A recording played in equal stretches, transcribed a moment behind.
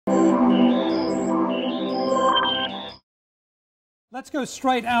Let's go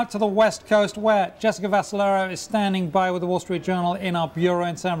straight out to the West Coast, where Jessica Vascellaro is standing by with the Wall Street Journal in our bureau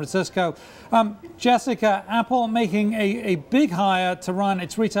in San Francisco. Jessica, Apple making a big hire to run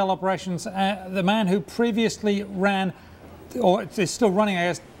its retail operations. The man who previously ran, or is still running, I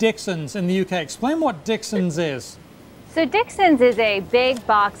guess, Dixons in the UK. Explain what Dixons is. So Dixons is a big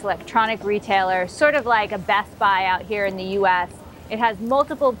box electronic retailer, sort of like a Best Buy out here in the US. It has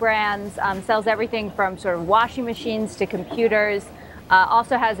multiple brands, sells everything from sort of washing machines to computers.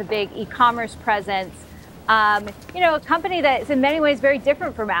 Also has a big e-commerce presence. You know, a company that is in many ways very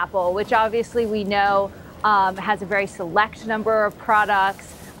different from Apple, which obviously we know has a very select number of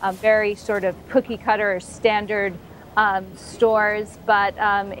products, very sort of cookie cutter or standard stores. But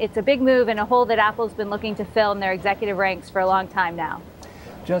it's a big move and a hole that Apple's been looking to fill in their executive ranks for a long time now.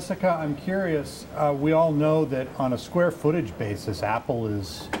 Jessica, I'm curious, we all know that on a square footage basis, Apple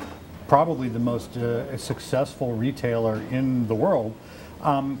is probably the most successful retailer in the world,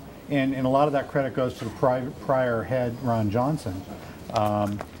 and a lot of that credit goes to the prior head, Ron Johnson.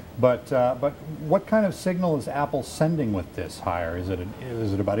 But what kind of signal is Apple sending with this hire? Is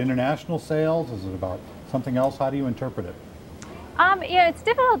it about international sales? Is it about something else? How do you interpret it? Yeah, it's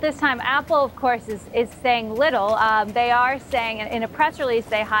difficult this time. Apple, of course, is saying little. They are saying, in a press release,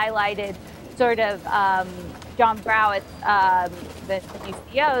 they highlighted sort of John Browit's, the new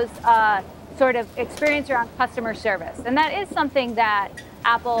CEO's, sort of experience around customer service. And that is something that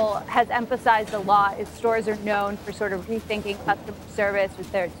Apple has emphasized a lot. Its stores are known for sort of rethinking customer service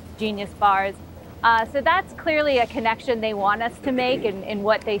with their Genius bars. So that's clearly a connection they want us to make in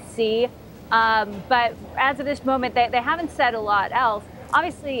what they see. But as of this moment, they haven't said a lot else.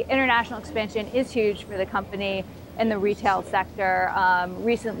 Obviously, international expansion is huge for the company in the retail sector.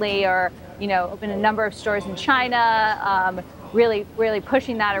 Recently, opened a number of stores in China, really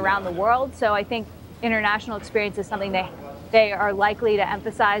pushing that around the world. So I think international experience is something they are likely to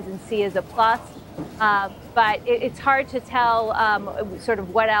emphasize and see as a plus. But it's hard to tell sort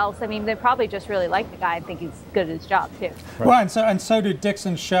of what else. I mean, they probably just really like the guy and think he's good at his job too. Right. Well, and so do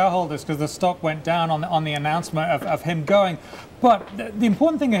Dixon's shareholders, because the stock went down on the announcement of him going. But the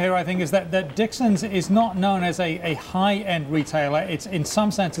important thing here, I think, is that Dixon's is not known as a high-end retailer. It's in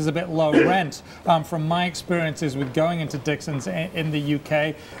some senses a bit low rent. From my experiences with going into Dixon's in the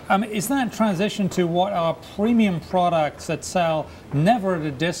UK, is that transition to what are premium products that sell never at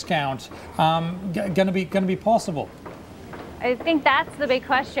a discount going to be possible? I think that's the big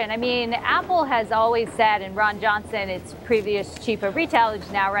question. I mean, Apple has always said, and Ron Johnson, its previous chief of retail,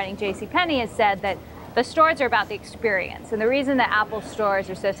 who's now running JCPenney, has said that the stores are about the experience. And the reason that Apple stores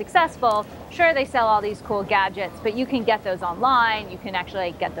are so successful, sure, they sell all these cool gadgets, but you can get those online. You can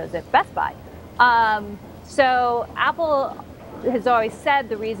actually get those at Best Buy. So Apple has always said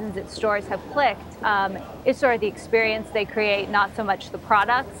the reasons its stores have clicked is sort of the experience they create, not so much the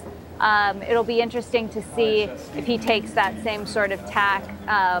products. It'll be interesting to see if he takes that same sort of tack,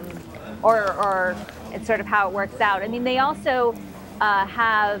 or it's sort of how it works out. I mean, they also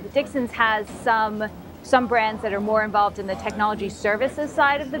Dixon's has some brands that are more involved in the technology services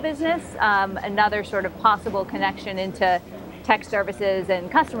side of the business, another sort of possible connection into tech services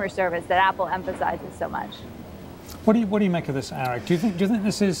and customer service that Apple emphasizes so much. What do you make of this, Eric? Do you think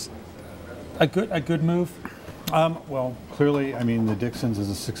this is a good move? Well, clearly, I mean, the Dixons is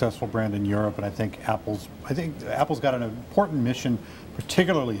a successful brand in Europe, and I think Apple's got an important mission,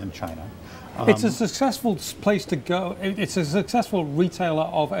 particularly in China. It's a successful place to go. It's a successful retailer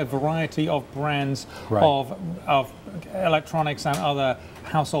of a variety of brands, right, of electronics and other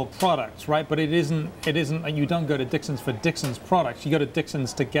household products, right? But it isn't like you don't go to Dixons for Dixons products. You go to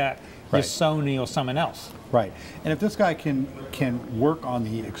Dixons to get your Sony or someone else. Right. And if this guy can work on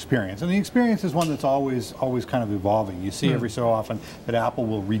the experience, and the experience is one that's always kind of evolving. You see every so often that Apple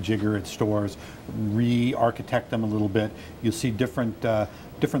will rejigger its stores, re-architect them a little bit. You'll see different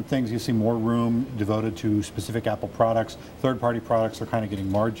things. You see more room devoted to specific Apple products. Third-party products are kind of getting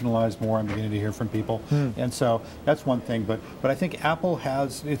marginalized more. I'm beginning to hear from people. And so that's one thing. But I think Apple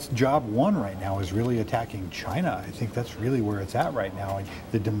has its job one right now is really attacking China. I think that's really where it's at right now. And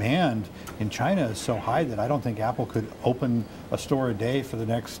the demand in China is so high that I don't think Apple could open a store a day for the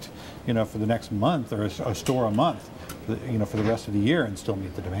next month, or a store a month, for the rest of the year, and still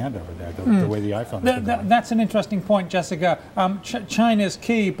meet the demand over there, the way the iPhone is going. That's an interesting point, Jessica. China's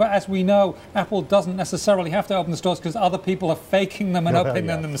key, but as we know, Apple doesn't necessarily have to open the stores because other people are faking them and opening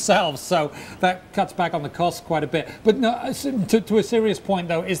them themselves, so that cuts back on the cost quite a bit. But no, to a serious point,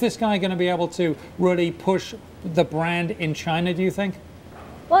 though, is this guy going to be able to really push the brand in China, do you think?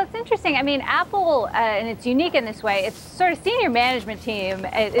 Well, it's interesting. I mean, Apple, and it's unique in this way, its sort of senior management team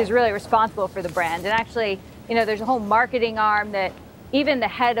is really responsible for the brand. And actually, you know, there's a whole marketing arm that even the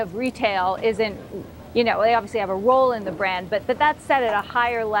head of retail isn't, you know, they obviously have a role in the brand, but that's set at a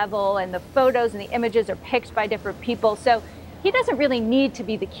higher level, and the photos and the images are picked by different people. So he doesn't really need to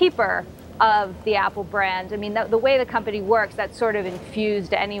be the keeper of the Apple brand. I mean, the way the company works, that's sort of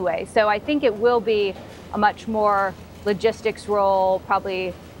infused anyway. So I think it will be a much more logistics role,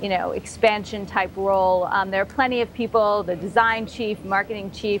 probably, you know, expansion type role. There are plenty of people, the design chief,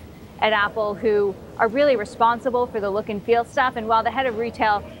 marketing chief at Apple, who are really responsible for the look and feel stuff. And while the head of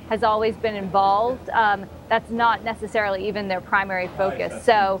retail has always been involved, that's not necessarily even their primary focus.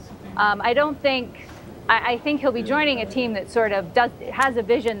 So I think he'll be joining a team that sort of has a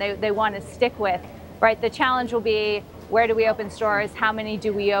vision they want to stick with, right? The challenge will be, where do we open stores? How many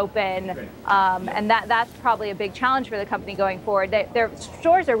do we open? And that's probably a big challenge for the company going forward. Their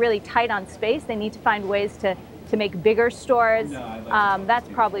stores are really tight on space. They need to find ways to make bigger stores. That's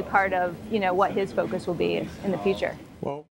probably part of, you know, what his focus will be in the future. Well.